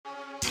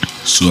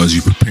So as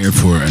you prepare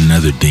for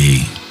another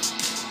day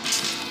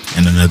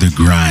and another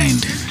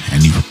grind,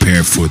 and you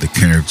prepare for the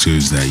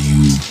characters that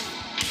you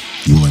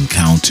will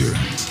encounter,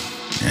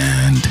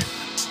 and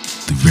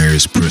the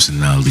various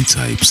personality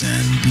types,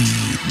 and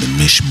the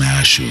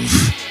mishmash of,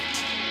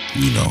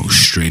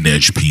 straight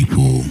edge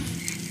people,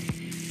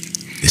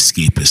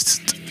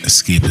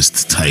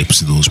 escapist types,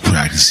 those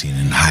practicing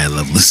in high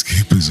level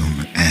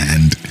escapism,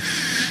 and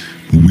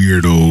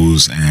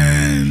weirdos,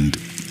 and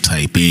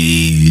type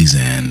A's,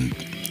 and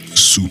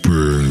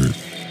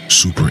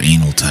super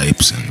anal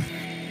types, and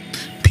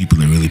people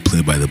that really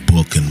play by the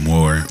book, and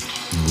more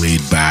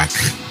laid back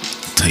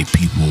type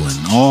people,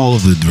 and all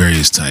of the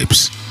various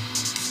types.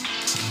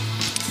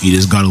 You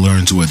just gotta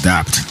learn to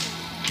adapt.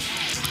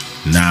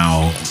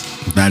 Now,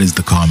 that is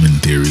the common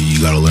theory.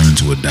 You gotta learn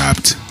to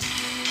adapt.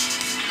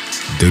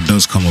 There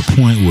does come a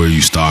point where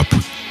you stop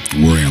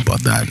worrying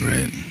about that,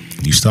 right?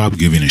 You stop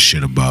giving a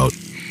shit about,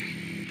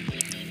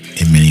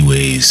 in many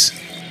ways,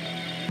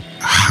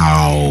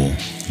 how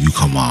you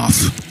come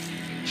off.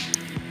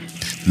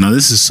 Now,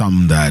 this is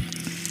something that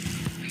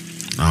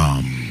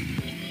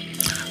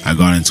I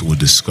got into a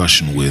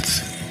discussion with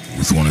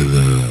one of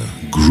the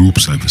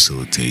groups I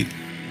facilitate,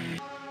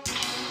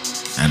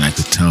 and I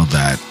could tell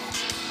that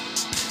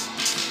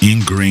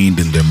ingrained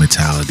in their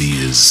mentality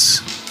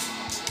is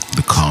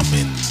the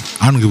common,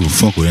 I don't give a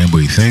fuck what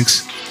anybody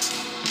thinks.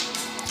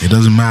 It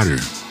doesn't matter.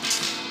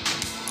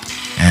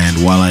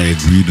 And while I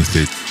agreed with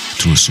it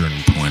to a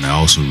certain point, I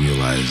also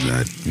realized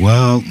that,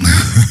 well,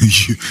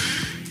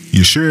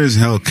 you sure as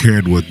hell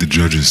cared what the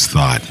judges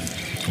thought,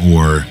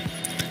 or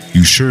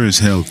you sure as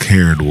hell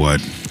cared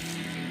what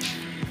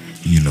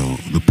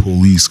the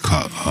police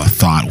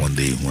thought when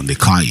they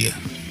caught you.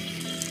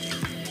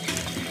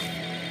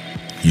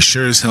 You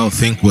sure as hell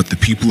think what the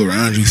people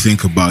around you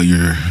think about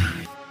your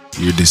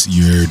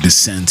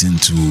descent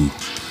into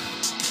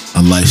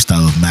a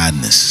lifestyle of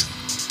madness.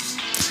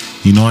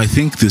 I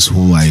think this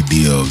whole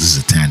idea of, this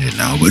is a tangent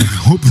now, but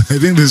I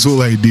think this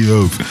whole idea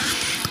of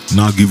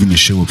not giving a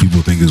shit what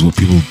people think is what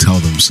people tell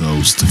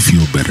themselves to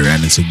feel better,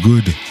 and it's a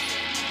good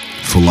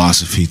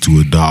philosophy to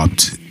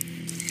adopt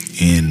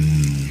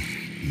in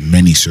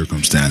many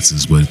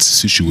circumstances, but it's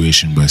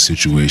situation by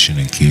situation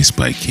and case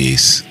by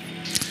case.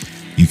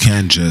 You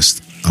can't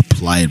just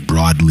apply it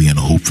broadly and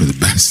hope for the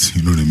best,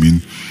 you know what I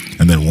mean?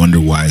 And then wonder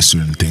why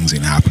certain things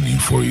ain't happening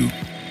for you.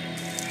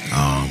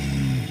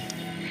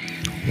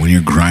 When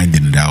you're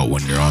grinding it out,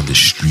 when you're on the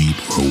street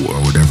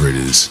or whatever it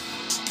is,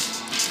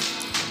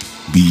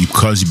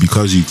 because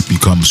you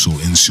become so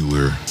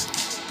insular,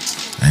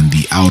 and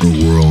the outer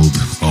world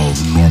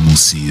of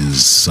normalcy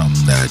is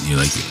something that you're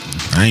like,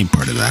 I ain't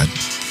part of that.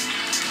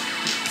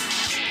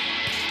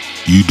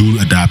 You do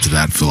adapt to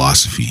that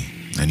philosophy,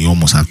 and you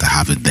almost have to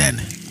have it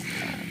then.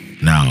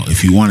 Now,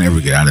 if you want to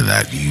ever get out of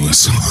that, you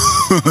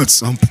at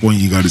some point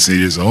you got to say to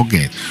yourself,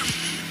 okay,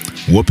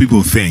 what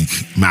people think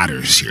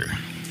matters here.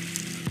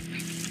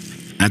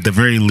 At the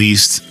very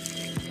least,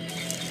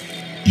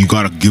 you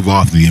got to give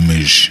off the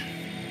image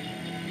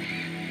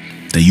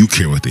that you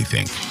care what they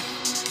think.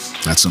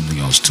 That's something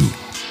else too.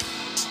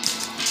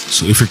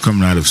 So if you're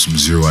coming out of some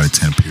 0 out of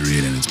 10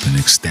 period and it's been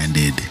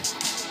extended,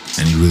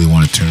 and you really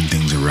want to turn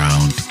things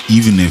around,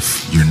 even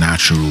if your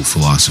natural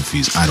philosophy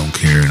is I don't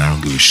care and I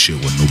don't give a shit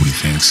what nobody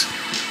thinks,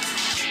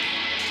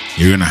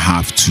 you're going to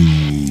have to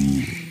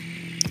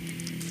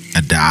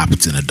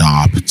adapt and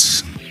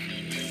adopt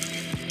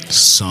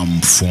some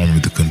form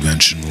of the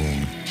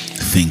conventional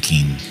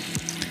thinking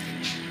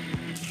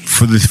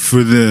for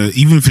the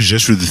even if it's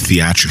just for the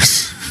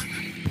theatrics,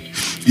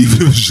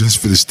 even if it's just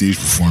for the stage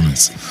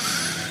performance,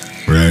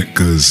 right?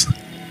 Because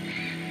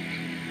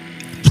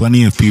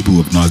plenty of people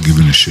have not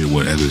given a shit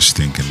what others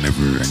think, and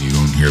you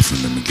don't hear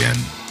from them again,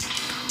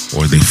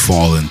 or they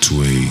fall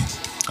into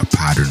a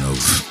pattern of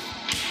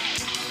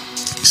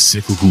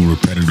cyclical,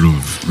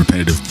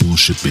 repetitive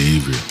bullshit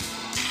behavior,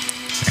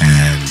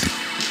 and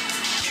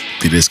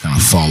they just kind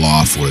of fall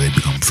off, or they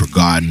become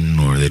forgotten,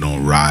 or they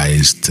don't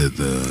rise to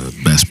the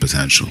best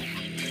potential,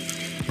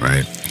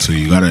 right? So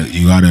you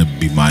gotta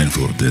be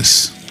mindful of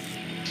this.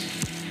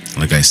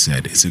 Like I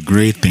said, it's a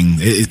great thing.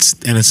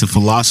 It's a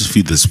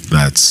philosophy that's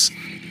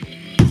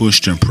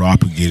pushed and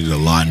propagated a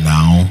lot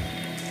now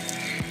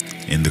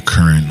in the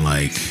current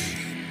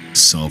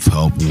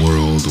self-help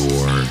world,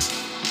 or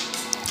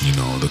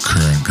the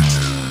current kind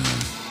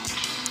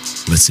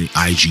of, let's say,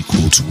 IG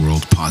quotes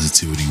world,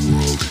 positivity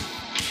world.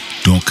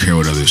 Don't care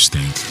what others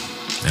think,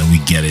 and we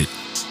get it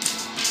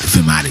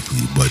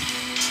thematically, but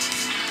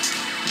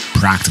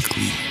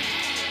practically,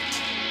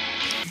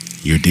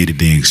 your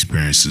day-to-day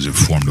experiences are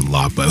formed a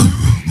lot by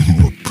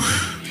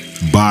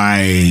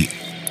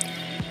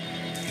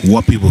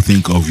what people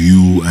think of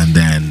you, and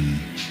then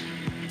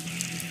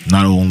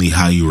not only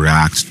how you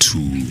react to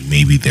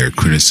maybe their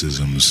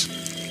criticisms,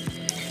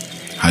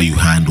 how you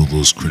handle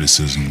those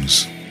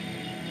criticisms,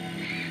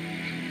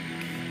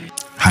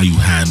 how you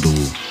handle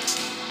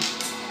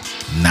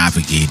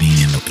navigating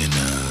in an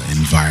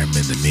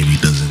environment that maybe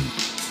doesn't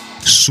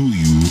suit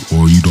you,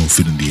 or you don't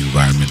fit in the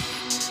environment.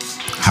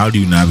 How do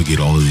you navigate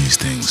all of these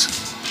things?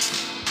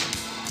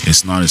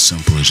 It's not as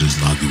simple as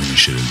just not giving a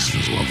shit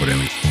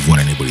of what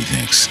anybody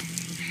thinks.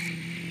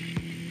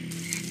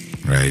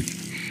 Right?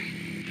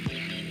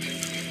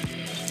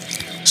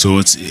 So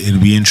it'll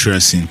be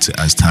interesting to,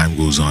 as time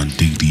goes on,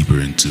 dig deeper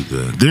into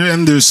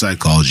there's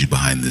psychology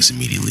behind this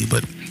immediately,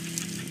 but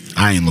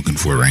I ain't looking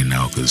for it right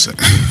now because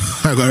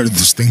I got other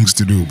things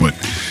to do. But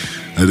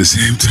at the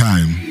same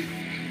time,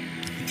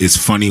 it's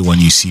funny when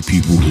you see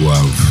people who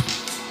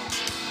have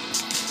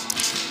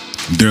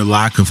their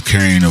lack of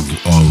caring of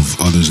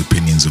others'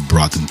 opinions have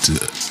brought them to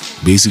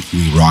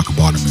basically rock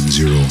bottom and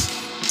zero.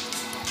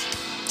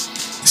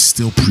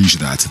 Still preach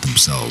that to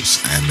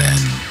themselves and then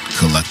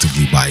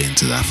collectively buy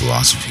into that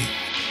philosophy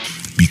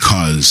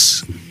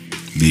because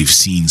they've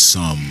seen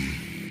some,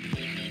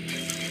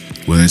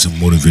 whether it's a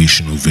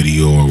motivational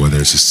video or whether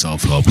it's a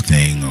self-help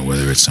thing or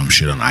whether it's some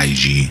shit on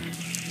IG,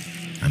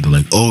 and they're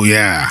like, oh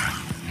yeah,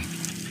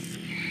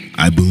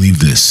 I believe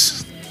this.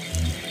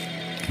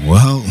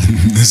 Well,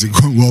 is it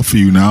going well for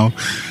you now?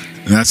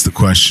 And that's the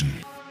question.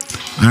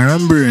 I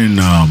remember in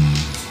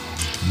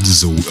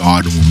this is an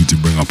odd movie to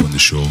bring up on the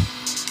show,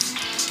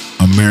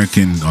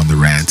 American on the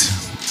rant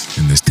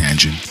in this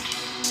tangent,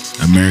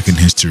 American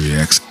History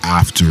X,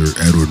 after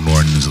Edward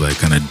Norton is like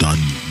kind of done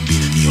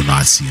being a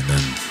neo-Nazi, and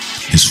then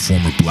his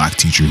former black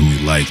teacher who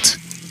he liked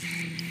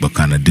but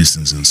kind of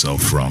distanced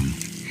himself from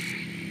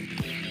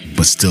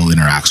but still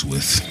interacts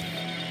with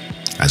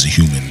as a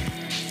human,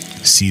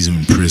 sees him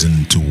in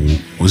prison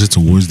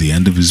towards the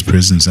end of his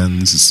prison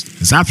sentence.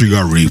 It's after he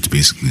got raped,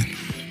 basically,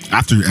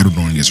 after Edward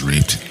Norton gets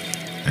raped,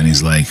 and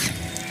he's like,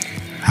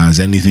 has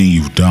anything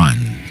you've done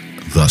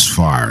thus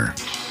far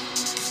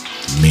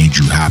made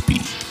you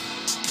happy?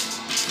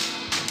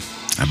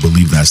 I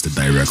believe that's the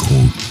direct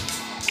quote.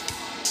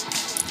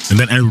 And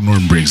then Edward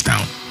Norton breaks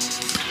down.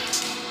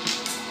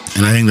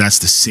 And I think that's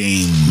the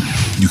same,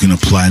 you can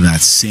apply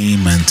that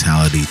same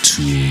mentality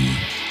to,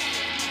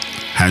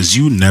 has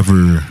you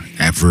never,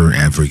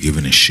 ever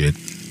given a shit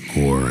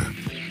or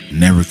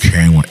never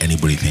caring what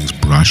anybody thinks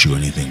brought you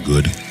anything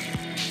good?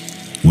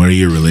 What are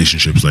your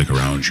relationships like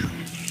around you?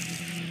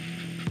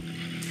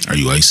 Are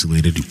you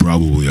isolated? You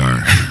probably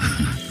are.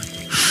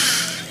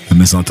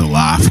 And it's not to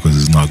laugh because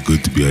it's not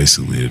good to be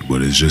isolated,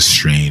 but it's just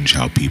strange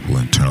how people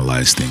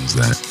internalize things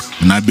that,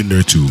 and I've been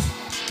there too.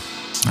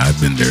 I've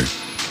been there.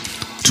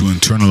 To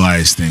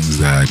internalize things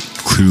that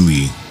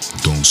clearly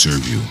don't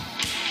serve you.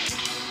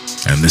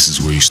 And this is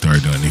where you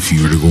start doing. If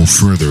you were to go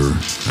further,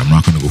 I'm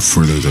not going to go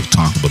further because I've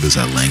talked about this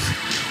at length.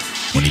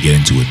 When you get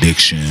into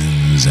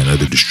addictions and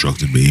other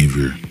destructive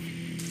behavior,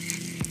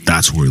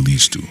 that's where it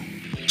leads to.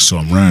 So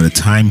I'm running out of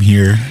time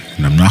here,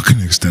 and I'm not going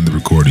to extend the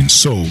recording.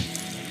 So,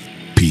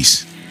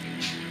 peace.